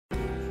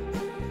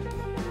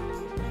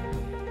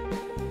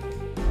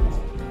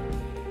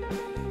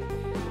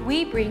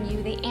we bring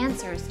you the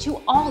answers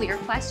to all your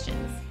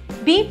questions.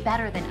 Be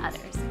better than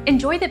others.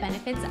 Enjoy the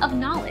benefits of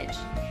knowledge.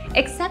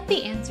 Accept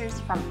the answers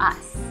from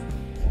us.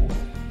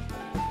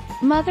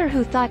 Mother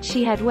who thought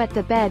she had wet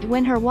the bed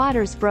when her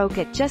waters broke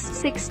at just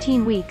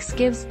 16 weeks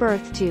gives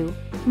birth to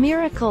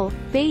miracle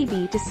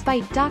baby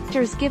despite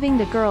doctors giving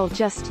the girl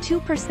just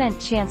 2%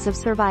 chance of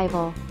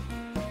survival.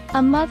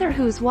 A mother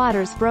whose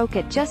waters broke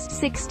at just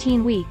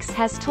 16 weeks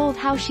has told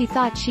how she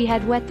thought she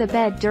had wet the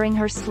bed during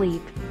her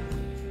sleep.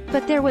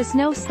 But there was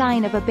no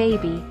sign of a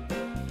baby.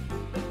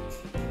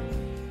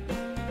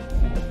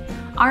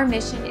 Our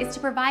mission is to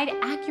provide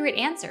accurate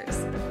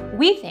answers.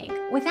 We think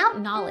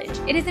without knowledge,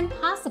 it is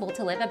impossible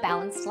to live a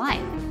balanced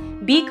life.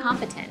 Be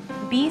competent,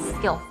 be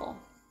skillful.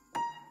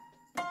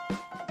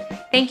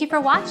 Thank you for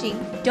watching.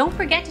 Don't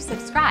forget to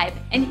subscribe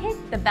and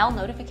hit the bell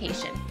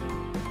notification.